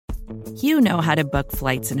You know how to book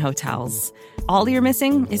flights and hotels. All you're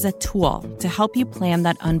missing is a tool to help you plan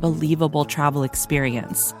that unbelievable travel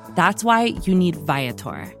experience. That's why you need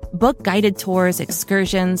Viator. Book guided tours,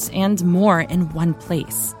 excursions, and more in one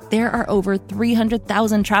place. There are over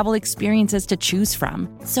 300,000 travel experiences to choose from,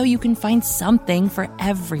 so you can find something for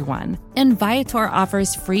everyone. And Viator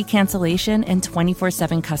offers free cancellation and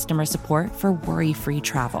 24/7 customer support for worry-free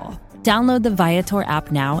travel. Download the Viator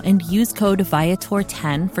app now and use code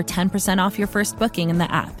Viator10 for 10% off your first booking in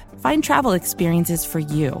the app. Find travel experiences for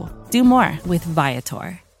you. Do more with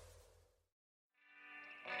Viator.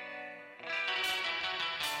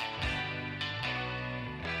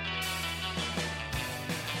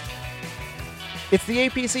 It's the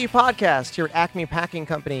APC podcast here at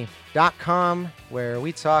AcmePackingCompany.com, where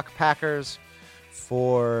we talk Packers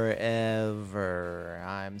forever.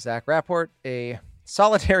 I'm Zach Rapport, a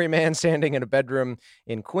solitary man standing in a bedroom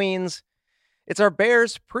in Queens. It's our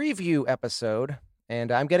Bears preview episode,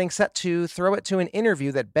 and I'm getting set to throw it to an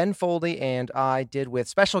interview that Ben Foldy and I did with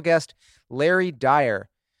special guest Larry Dyer,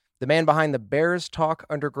 the man behind the Bears Talk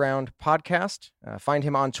Underground podcast. Find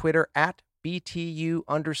him on Twitter at BTU_Larry.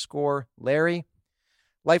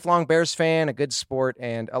 Lifelong Bears fan, a good sport,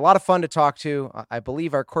 and a lot of fun to talk to. I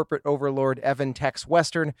believe our corporate overlord, Evan Tex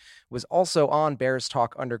Western, was also on Bears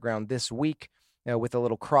Talk Underground this week with a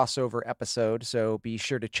little crossover episode, so be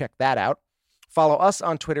sure to check that out. Follow us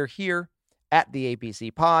on Twitter here at the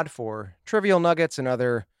APC Pod for trivial nuggets and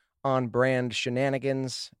other on-brand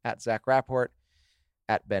shenanigans, at Zach Rapport,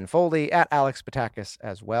 at Ben Foldy, at Alex Patakis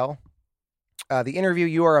as well. The interview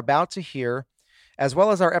you are about to hear, as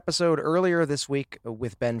well as our episode earlier this week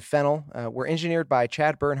with Ben Fennell, were engineered by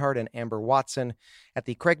Chad Bernhardt and Amber Watson at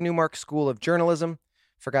the Craig Newmark School of Journalism.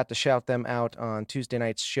 Forgot to shout them out on Tuesday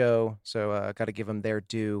night's show, so got to give them their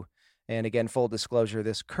due. And again, full disclosure,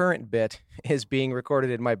 this current bit is being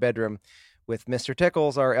recorded in my bedroom with Mr.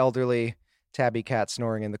 Tickles, our elderly tabby cat,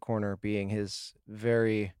 snoring in the corner, being his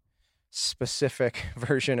very specific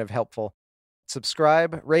version of helpful.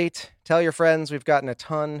 Subscribe, rate, tell your friends. We've gotten a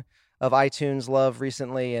ton of iTunes love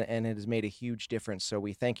recently, and it has made a huge difference. So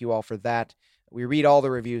we thank you all for that. We read all the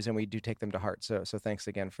reviews and we do take them to heart. So thanks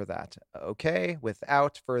again for that. Okay,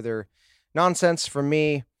 without further nonsense from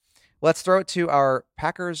me, let's throw it to our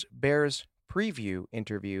Packers-Bears preview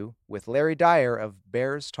interview with Larry Dyer of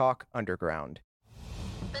Bears Talk Underground.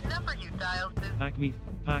 The number you dialed is Acme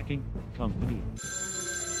Packing Company.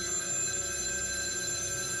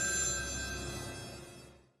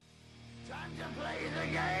 time to play the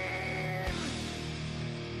game.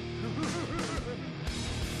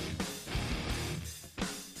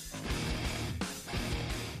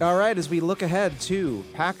 All right, as we look ahead to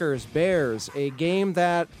Packers-Bears, a game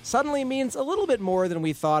that suddenly means a little bit more than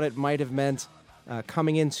we thought it might have meant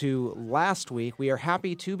coming into last week, we are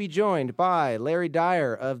happy to be joined by Larry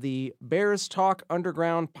Dyer of the Bears Talk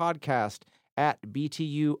Underground podcast at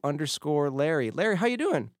BTU_Larry. Larry, how you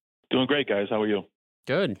doing? Doing great, guys. How are you?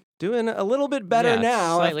 Good. Doing a little bit better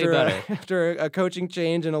now slightly better. after a coaching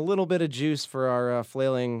change and a little bit of juice for our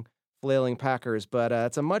flailing Packers. But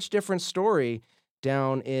it's a much different story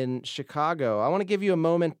down in Chicago. I want to give you a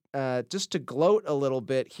moment just to gloat a little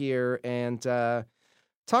bit here and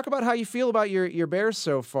talk about how you feel about your Bears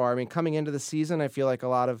so far. I mean, coming into the season, I feel like a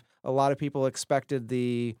lot of people expected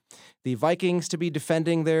the Vikings to be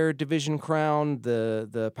defending their division crown,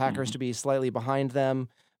 the Packers to be slightly behind them,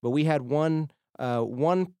 but we had one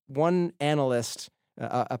analyst,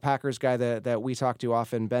 a Packers guy that we talk to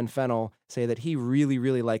often, Ben Fennell, say that he really,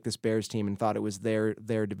 really liked this Bears team and thought it was their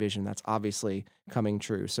division. That's obviously coming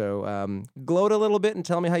true. So gloat a little bit and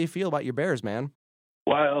tell me how you feel about your Bears, man.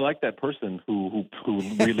 Well, I like that person who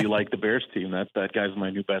really liked the Bears team. That guy's my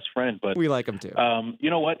new best friend. But we like him too. You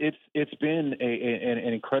know what? It's been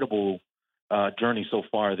an incredible journey so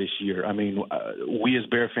far this year. I mean, we as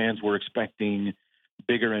Bear fans were expecting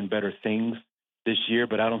bigger and better things this year,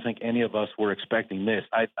 but I don't think any of us were expecting this.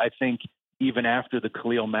 I think even after the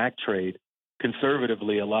Khalil Mack trade,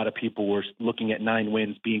 conservatively, a lot of people were looking at 9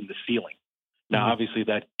 wins being the ceiling. Now, obviously,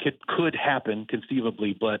 that could happen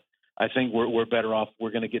conceivably, but I think we're better off. We're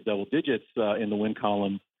going to get double digits in the win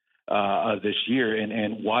column this year,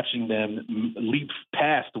 and watching them leap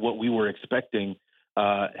past what we were expecting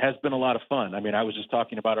has been a lot of fun. I mean, I was just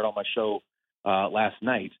talking about it on my show last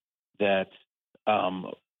night that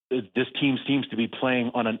this team seems to be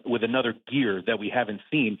playing with another gear that we haven't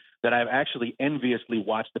seen, that I've actually enviously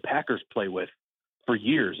watched the Packers play with for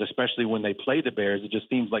years, especially when they play the Bears. It just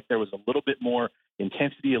seems like there was a little bit more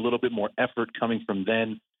intensity, a little bit more effort coming from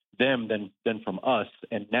them than from us.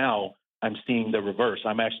 And now I'm seeing the reverse.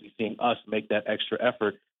 I'm actually seeing us make that extra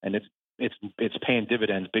effort, and it's it's paying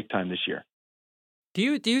dividends big time this year. Do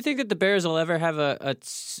you think that the Bears will ever have a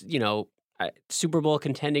Super Bowl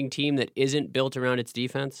contending team that isn't built around its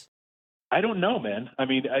defense? I don't know, man. I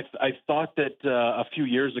mean, I thought that a few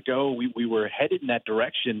years ago we were headed in that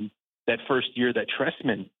direction that first year that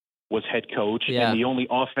Trestman was head coach, and the only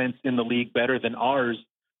offense in the league better than ours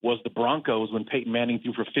was the Broncos when Peyton Manning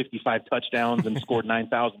threw for 55 touchdowns and scored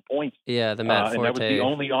 9,000 points. Yeah, the Matt Forte. And that was the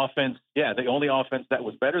only offense. Yeah, the only offense that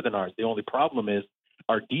was better than ours. The only problem is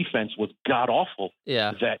our defense was god awful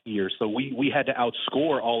that year. So we had to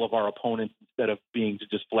outscore all of our opponents instead of being to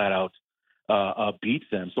just flat out beat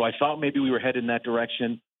them. So I thought maybe we were headed in that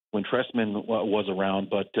direction when Trestman was around,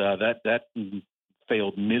 but that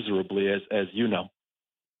failed miserably, as you know.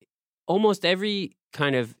 Almost every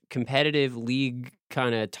kind of competitive league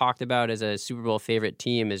kind of talked about as a Super Bowl favorite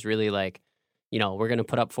team is really like, we're going to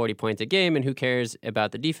put up 40 points a game, and who cares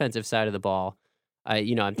about the defensive side of the ball?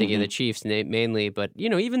 I'm thinking of the Chiefs mainly, but,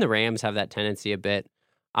 even the Rams have that tendency a bit.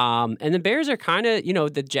 And the Bears are kind of,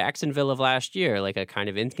 the Jacksonville of last year, like a kind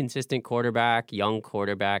of inconsistent quarterback, young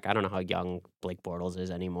quarterback. I don't know how young Blake Bortles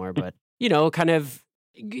is anymore, but, kind of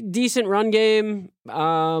decent run game.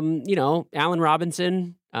 Allen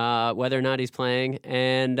Robinson, whether or not he's playing.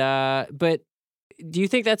 And, but do you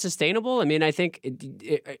think that's sustainable? I mean, I think,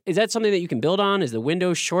 is that something that you can build on? Is the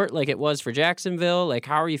window short like it was for Jacksonville? Like,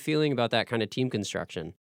 how are you feeling about that kind of team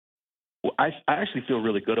construction? Well, I actually feel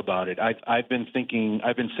really good about it. I've been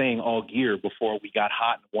saying all year before we got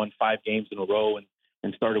hot and won 5 games in a row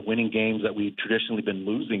and started winning games that we've traditionally been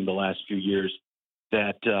losing the last few years,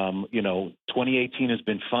 that, 2018 has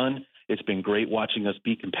been fun. It's been great watching us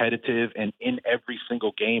be competitive and in every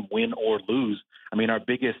single game, win or lose. I mean, our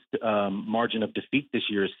biggest margin of defeat this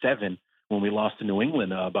year is 7 when we lost to New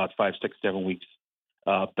England about 5, 6, 7 weeks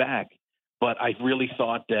back. But I really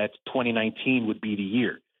thought that 2019 would be the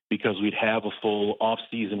year, because we'd have a full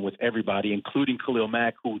offseason with everybody, including Khalil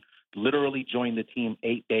Mack, who literally joined the team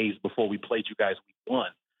 8 days before we played you guys week 1.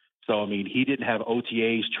 So, I mean, he didn't have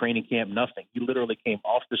OTAs, training camp, nothing. He literally came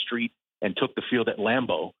off the street and took the field at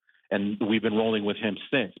Lambeau, and we've been rolling with him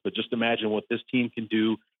since. But just imagine what this team can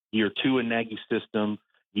do year 2 in Nagy's system,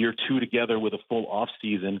 year 2 together with a full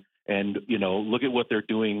offseason, and, look at what they're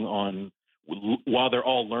doing while they're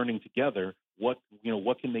all learning together. What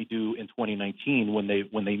can they do in 2019 when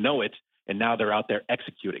they know it, and now they're out there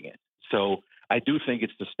executing it? So I do think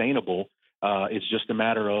it's sustainable. It's just a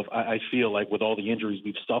matter of, I feel like with all the injuries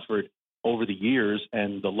we've suffered over the years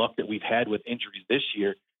and the luck that we've had with injuries this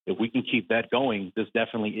year, if we can keep that going, this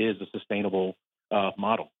definitely is a sustainable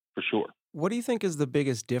model for sure. What do you think is the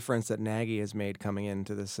biggest difference that Nagy has made coming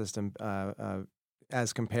into the system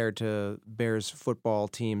as compared to Bears football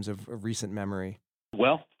teams of recent memory?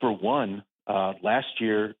 Well, for one, last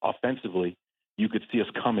year, offensively, you could see us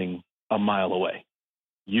coming a mile away.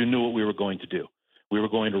 You knew what we were going to do. We were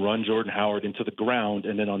going to run Jordan Howard into the ground,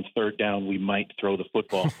 and then on 3rd down, we might throw the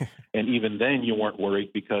football. And even then, you weren't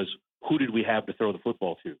worried, because who did we have to throw the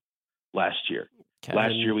football to last year?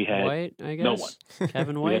 Last year, we had White, I guess. No one.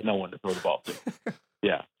 Kevin White? We had no one to throw the ball to.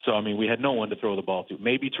 Yeah. So, I mean, we had no one to throw the ball to.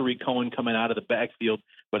 Maybe Tariq Cohen coming out of the backfield,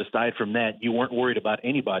 but aside from that, you weren't worried about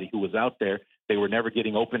anybody who was out there. They were never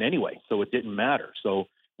getting open anyway, so it didn't matter. So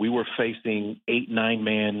we were facing 8,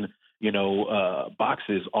 9-man,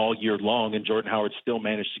 boxes all year long, and Jordan Howard still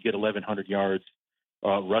managed to get 1,100 yards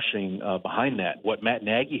rushing behind that. What Matt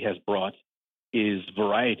Nagy has brought is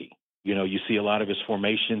variety. You see a lot of his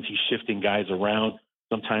formations. He's shifting guys around.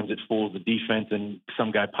 Sometimes it fools the defense, and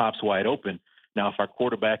some guy pops wide open. Now, if our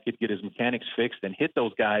quarterback could get his mechanics fixed and hit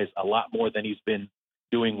those guys a lot more than he's been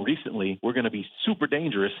doing recently, we're going to be super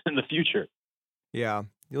dangerous in the future. Yeah.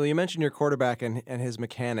 Well, you mentioned your quarterback and his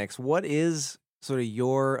mechanics. What is sort of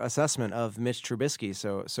your assessment of Mitch Trubisky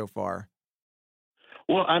so far?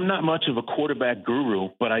 Well, I'm not much of a quarterback guru,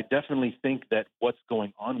 but I definitely think that what's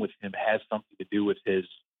going on with him has something to do with his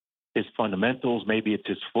fundamentals. Maybe it's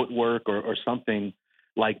his footwork or something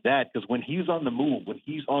like that. Because when he's on the move, when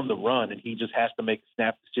he's on the run, and he just has to make a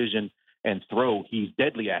snap decision and throw, he's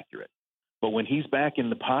deadly accurate. But when he's back in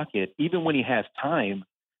the pocket, even when he has time,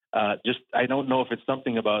 I don't know if it's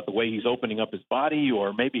something about the way he's opening up his body,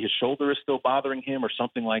 or maybe his shoulder is still bothering him or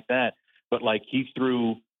something like that. But like, he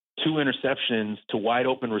threw 2 interceptions to wide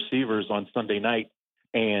open receivers on Sunday night,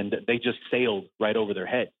 and they just sailed right over their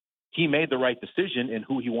head. He made the right decision in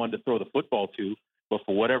who he wanted to throw the football to, but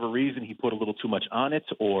for whatever reason, he put a little too much on it,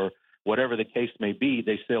 or whatever the case may be,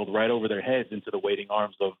 they sailed right over their heads into the waiting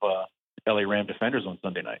arms of LA Ram defenders on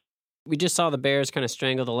Sunday night. We just saw the Bears kind of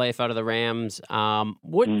strangle the life out of the Rams.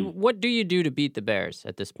 What do you do to beat the Bears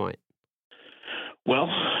at this point? Well,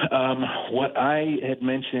 what I had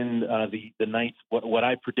mentioned the night, what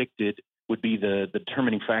I predicted would be the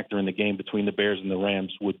determining factor in the game between the Bears and the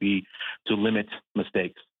Rams would be to limit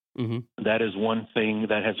mistakes. Mm-hmm. That is one thing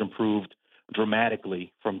that has improved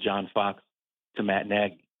dramatically from John Fox to Matt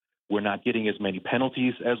Nagy. We're not getting as many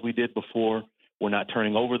penalties as we did before. We're not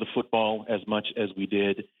turning over the football as much as we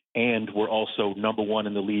did. And we're also number one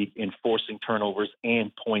in the league in forcing turnovers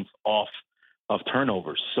and points off of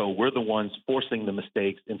turnovers. So we're the ones forcing the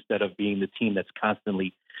mistakes instead of being the team that's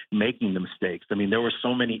constantly making the mistakes. I mean, there were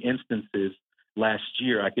so many instances last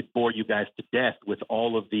year. I could bore you guys to death with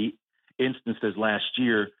all of the instances last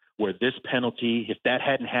year where this penalty, if that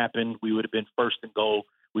hadn't happened, we would have been first and goal.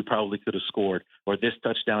 We probably could have scored, or this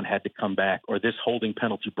touchdown had to come back, or this holding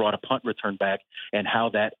penalty brought a punt return back, and how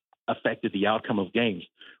that affected the outcome of games.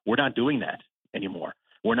 We're not doing that anymore.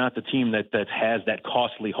 We're not the team that has that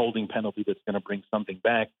costly holding penalty that's going to bring something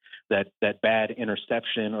back, that bad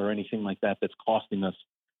interception or anything like that that's costing us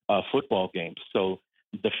football games. So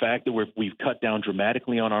the fact that we've cut down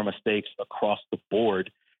dramatically on our mistakes across the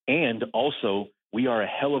board, and also we are a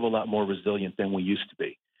hell of a lot more resilient than we used to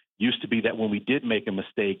be. Used to be that when we did make a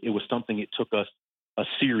mistake, it was something it took us a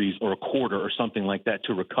series or a quarter or something like that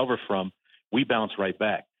to recover from. We bounce right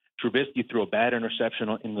back. Trubisky threw a bad interception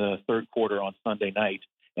in the third quarter on Sunday night,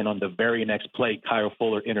 and on the very next play, Kyle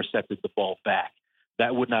Fuller intercepted the ball back.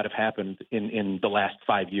 That would not have happened in the last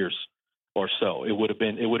 5 years or so. It would have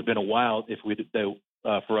been a while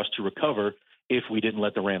for us to recover if we didn't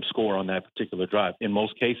let the Rams score on that particular drive. In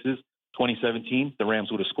most cases, 2017, the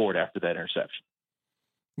Rams would have scored after that interception.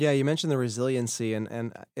 Yeah, you mentioned the resiliency,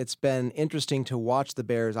 and it's been interesting to watch the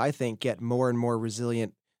Bears, I think, get more and more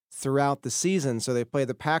resilient throughout the season. So they play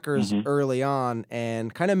the Packers early on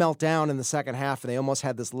and kind of melt down in the second half, and they almost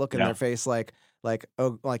had this look in their face like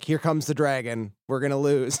here comes the dragon, we're gonna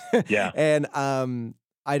lose. Yeah. And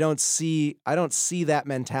I don't see that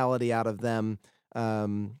mentality out of them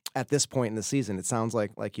at this point in the season. It sounds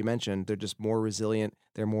like you mentioned, they're just more resilient,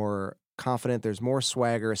 they're more confident, there's more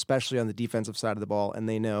swagger, especially on the defensive side of the ball, and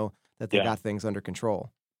they know that they got things under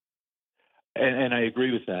control. And I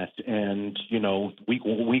agree with that. And,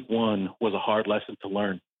 week one was a hard lesson to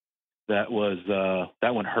learn. That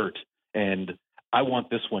one hurt. And I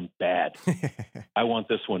want this one bad. I want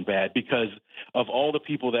this one bad because of all the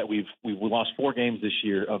people that we've lost 4 games this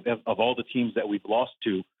year, of all the teams that we've lost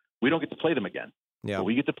to, we don't get to play them again. Yeah. So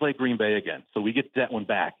we get to play Green Bay again. So we get that one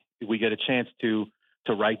back. We get a chance to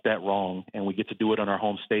right that wrong, and we get to do it on our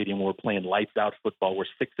home stadium. We're playing lights out football. We're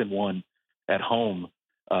 6-1 at home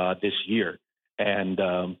this year. And,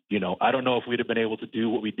 I don't know if we'd have been able to do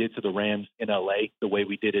what we did to the Rams in LA the way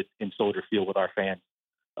we did it in Soldier Field with our fans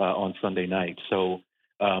on Sunday night. So,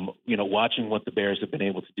 watching what the Bears have been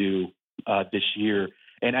able to do this year,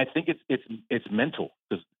 and I think it's mental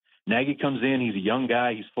because Nagy comes in, he's a young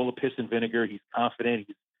guy, he's full of piss and vinegar, he's confident,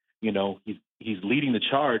 he's leading the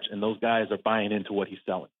charge, and those guys are buying into what he's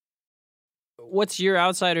selling. What's your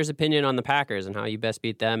outsider's opinion on the Packers and how you best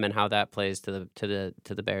beat them and how that plays to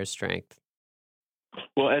the Bears' strength?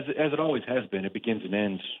 Well, as it always has been, it begins and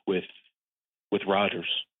ends with Rodgers.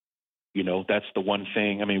 That's the one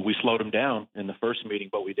thing. I mean, we slowed him down in the first meeting,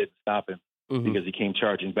 but we didn't stop him because he came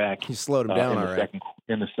charging back. You slowed him down, all right.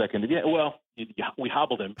 In the second, yeah. Well, we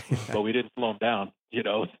hobbled him, but we didn't slow him down.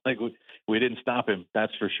 It's like we didn't stop him.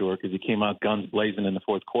 That's for sure, because he came out guns blazing in the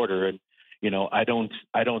fourth quarter. And I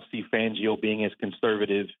don't see Fangio being as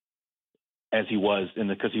conservative as he was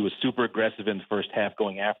because he was super aggressive in the first half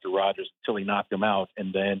going after Rodgers until he knocked him out.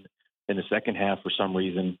 And then in the second half, for some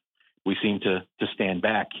reason, we seemed to stand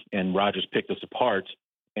back and Rodgers picked us apart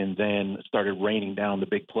and then started raining down the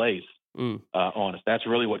big plays on us. That's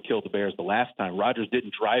really what killed the Bears the last time. Rodgers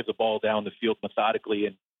didn't drive the ball down the field methodically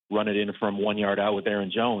and run it in from 1 yard out with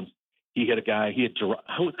Aaron Jones. He had a guy,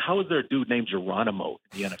 how is there a dude named Geronimo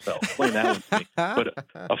in the NFL? Explain that one to me. But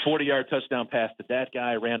a 40-yard touchdown pass to that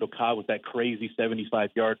guy, Randall Cobb, with that crazy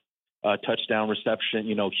 75-yard touchdown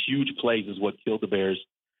reception. Huge plays is what killed the Bears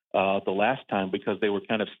the last time because they were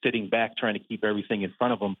kind of sitting back trying to keep everything in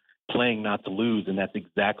front of them, playing not to lose, and that's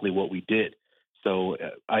exactly what we did. So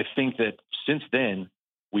I think that since then,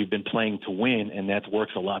 we've been playing to win, and that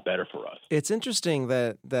works a lot better for us. It's interesting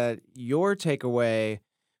that your takeaway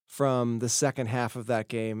from the second half of that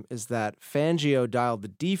game is that Fangio dialed the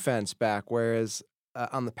defense back, whereas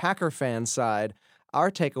on the Packer fan side,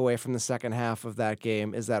 our takeaway from the second half of that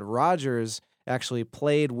game is that Rodgers actually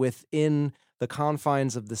played within the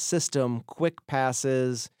confines of the system, quick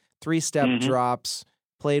passes, 3-step drops,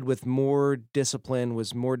 played with more discipline,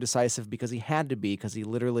 was more decisive because he had to be, because he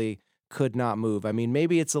literally could not move. I mean,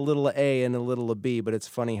 maybe it's a little A and a little B, but it's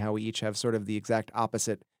funny how we each have sort of the exact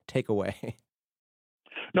opposite takeaway.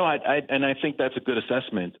 No, I think that's a good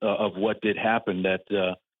assessment of what did happen.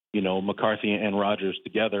 That McCarthy and Rodgers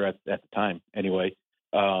together at the time, anyway,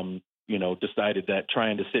 decided that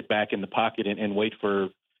trying to sit back in the pocket and wait for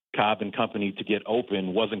Cobb and company to get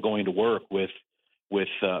open wasn't going to work with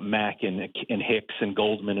Mack and Hicks and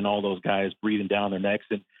Goldman and all those guys breathing down their necks,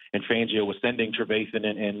 and Fangio was sending Trevathan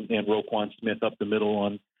and Roquan Smith up the middle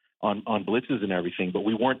on blitzes and everything. But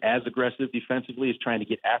we weren't as aggressive defensively as trying to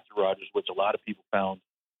get after Rodgers, which a lot of people found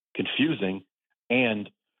confusing. And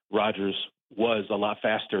Rodgers was a lot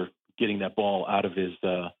faster getting that ball out of his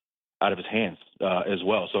hands as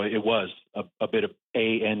well. So it was a bit of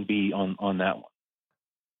A and B on that one.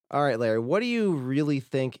 All right, Larry, what do you really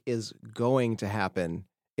think is going to happen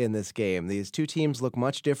in this game? These two teams look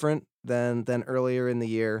much different than earlier in the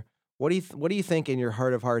year. What do you think in your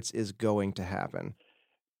heart of hearts is going to happen?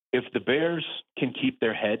 If the Bears can keep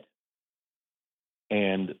their head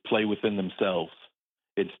and play within themselves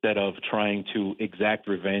instead of trying to exact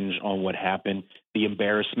revenge on what happened, the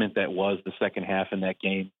embarrassment that was the second half in that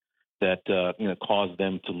game that caused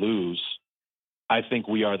them to lose, I think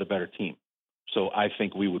we are the better team. So I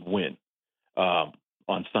think we would win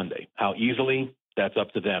on Sunday. How easily? That's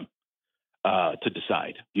up to them to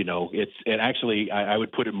decide. I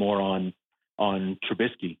would put it more on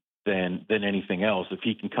Trubisky than anything else. If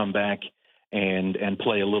he can come back and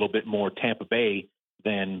play a little bit more Tampa Bay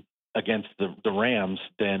than against the Rams,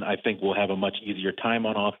 then I think we'll have a much easier time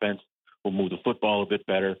on offense. We'll move the football a bit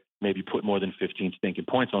better, maybe put more than 15 stinking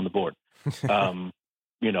points on the board.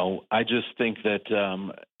 I just think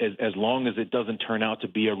that as long as it doesn't turn out to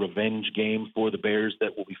be a revenge game for the Bears,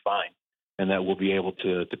 that we'll be fine, and that we'll be able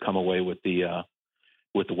to come away with the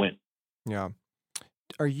win. Yeah.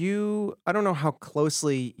 I don't know how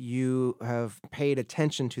closely you have paid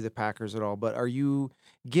attention to the Packers at all, but are you,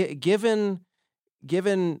 given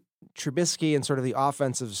Trubisky and sort of the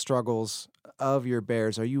offensive struggles of your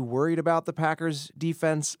Bears, are you worried about the Packers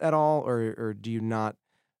defense at all, or do you not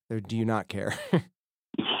care?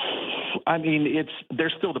 I mean,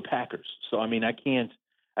 they're still the Packers. So, I mean, I can't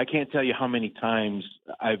tell you how many times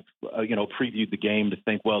I've, previewed the game to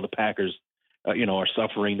think, well, the Packers, are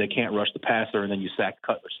suffering. They can't rush the passer, and then you sack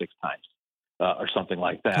Cutler 6 times or something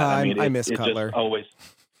like that. I miss Cutler. Just always.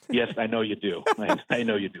 Yes, I know you do. I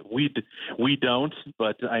know you do. We don't,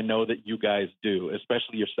 but I know that you guys do,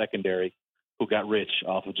 especially your secondary, who got rich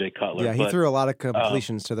off of Jay Cutler. Yeah, he threw a lot of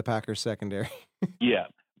completions to the Packers secondary. Yeah.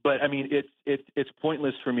 But I mean, it's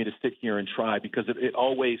pointless for me to sit here and try, because it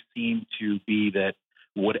always seemed to be that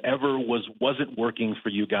whatever wasn't working for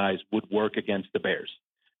you guys would work against the Bears.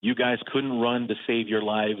 You guys couldn't run to save your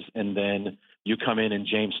lives, and then you come in and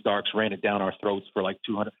James Starks ran it down our throats for like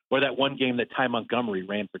 200. Or that one game that Ty Montgomery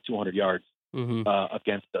ran for 200 yards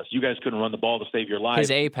against us. You guys couldn't run the ball to save your lives.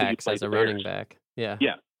 His apex as a running back. Yeah.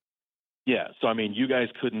 So I mean, you guys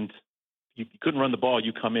couldn't run the ball.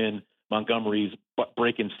 You come in, Montgomery's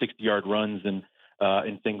breaking 60-yard runs and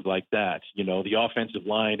things like that. The offensive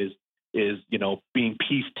line is being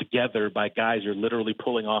pieced together by guys you're literally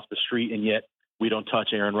pulling off the street, and yet we don't touch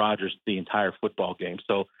Aaron Rodgers the entire football game.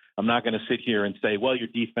 So I'm not going to sit here and say, well, your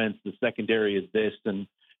defense, the secondary is this, and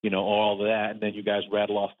all of that, and then you guys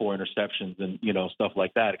rattle off 4 interceptions and stuff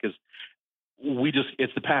like that, because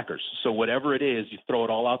it's the Packers. So whatever it is, you throw it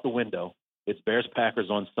all out the window. It's Bears Packers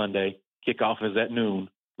on Sunday. Kickoff is at noon.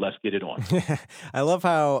 Let's get it on. I love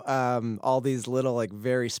how all these little, like,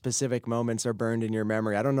 very specific moments are burned in your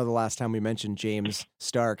memory. I don't know the last time we mentioned James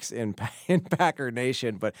Starks in Packer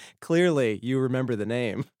Nation, but clearly you remember the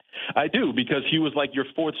name. I do, because he was like your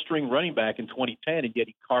 4th string running back in 2010, and yet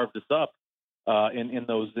he carved us up in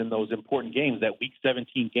those important games. That Week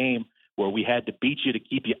 17 game where we had to beat you to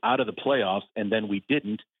keep you out of the playoffs, and then we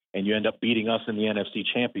didn't, and you end up beating us in the NFC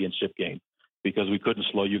Championship game because we couldn't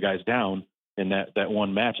slow you guys down in that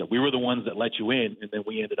one matchup. We were the ones that let you in, and then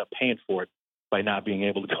we ended up paying for it by not being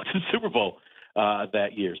able to go to the Super Bowl that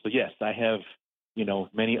year. So yes, I have,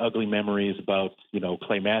 many ugly memories about,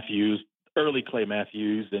 Clay Matthews, early Clay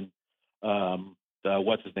Matthews, and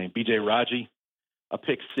what's his name? BJ Raji, a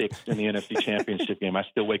pick 6 in the NFC Championship game. I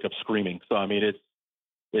still wake up screaming. So, I mean,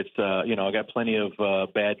 it's I got plenty of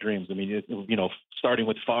bad dreams. I mean, starting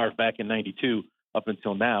with Favre back in 92 up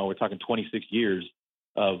until now, we're talking 26 years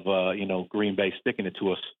of Green Bay sticking it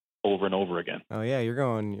to us over and over again. Oh yeah, you're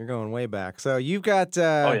going way back. So you've got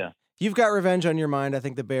you've got revenge on your mind. I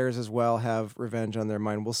think the Bears as well have revenge on their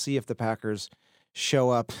mind. We'll see if the Packers show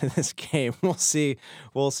up in this game. We'll see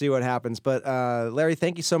what happens. But Larry,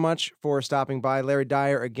 thank you so much for stopping by. Larry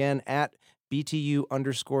Dyer again at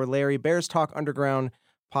BTU_Larry, Bears Talk Underground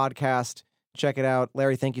podcast. Check it out.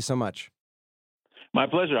 Larry, thank you so much. My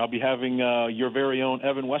pleasure. I'll be having your very own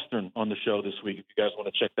Evan Western on the show this week. If you guys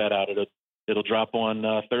want to check that out, it'll drop on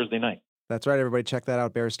Thursday night. That's right, everybody. Check that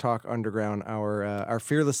out. Bears Talk Underground. Our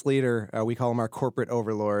fearless leader, we call him our corporate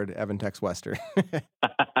overlord, Evan Tex Western.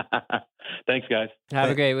 Thanks, guys. Have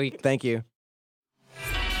a great week. Thank you.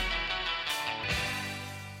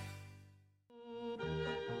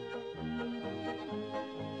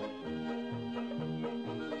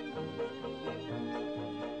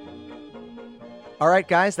 All right,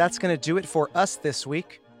 guys, that's going to do it for us this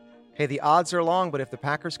week. Hey, the odds are long, but if the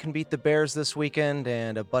Packers can beat the Bears this weekend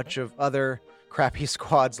and a bunch of other crappy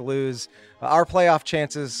squads lose, our playoff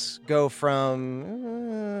chances go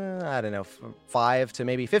from, 5 to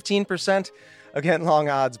maybe 15%. Again, long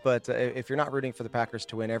odds, but if you're not rooting for the Packers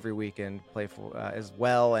to win every week and play for as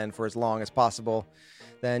well and for as long as possible,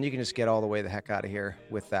 then you can just get all the way the heck out of here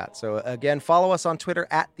with that. So again, follow us on Twitter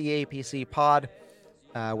at the APC Pod.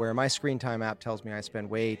 Where my screen time app tells me I spend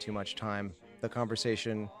way too much time. The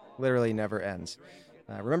conversation literally never ends.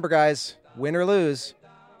 Remember, guys, win or lose,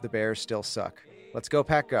 the Bears still suck. Let's go,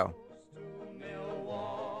 Pack, go.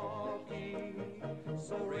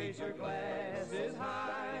 So raise your glasses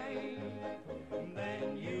high.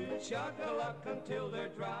 Then you chuck a luck until they're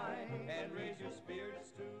dry and raise your spirits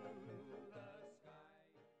to the sky.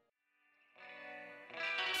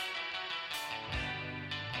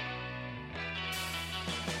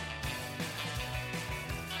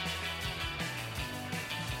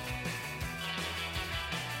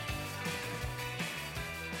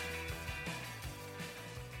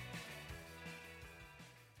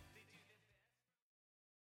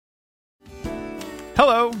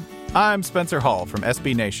 Hello, I'm Spencer Hall from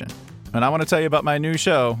SB Nation, and I want to tell you about my new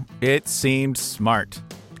show, It Seemed Smart.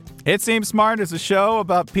 It Seemed Smart is a show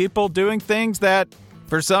about people doing things that,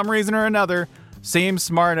 for some reason or another, seem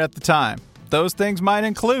smart at the time. Those things might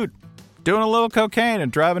include doing a little cocaine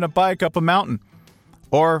and driving a bike up a mountain.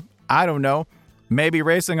 Or, I don't know, maybe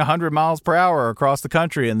racing 100 miles per hour across the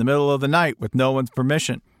country in the middle of the night with no one's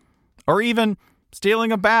permission. Or even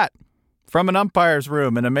stealing a bat from an umpire's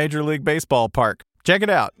room in a Major League Baseball park. Check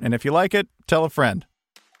it out, and if you like it, tell a friend.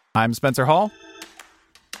 I'm Spencer Hall.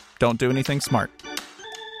 Don't do anything smart.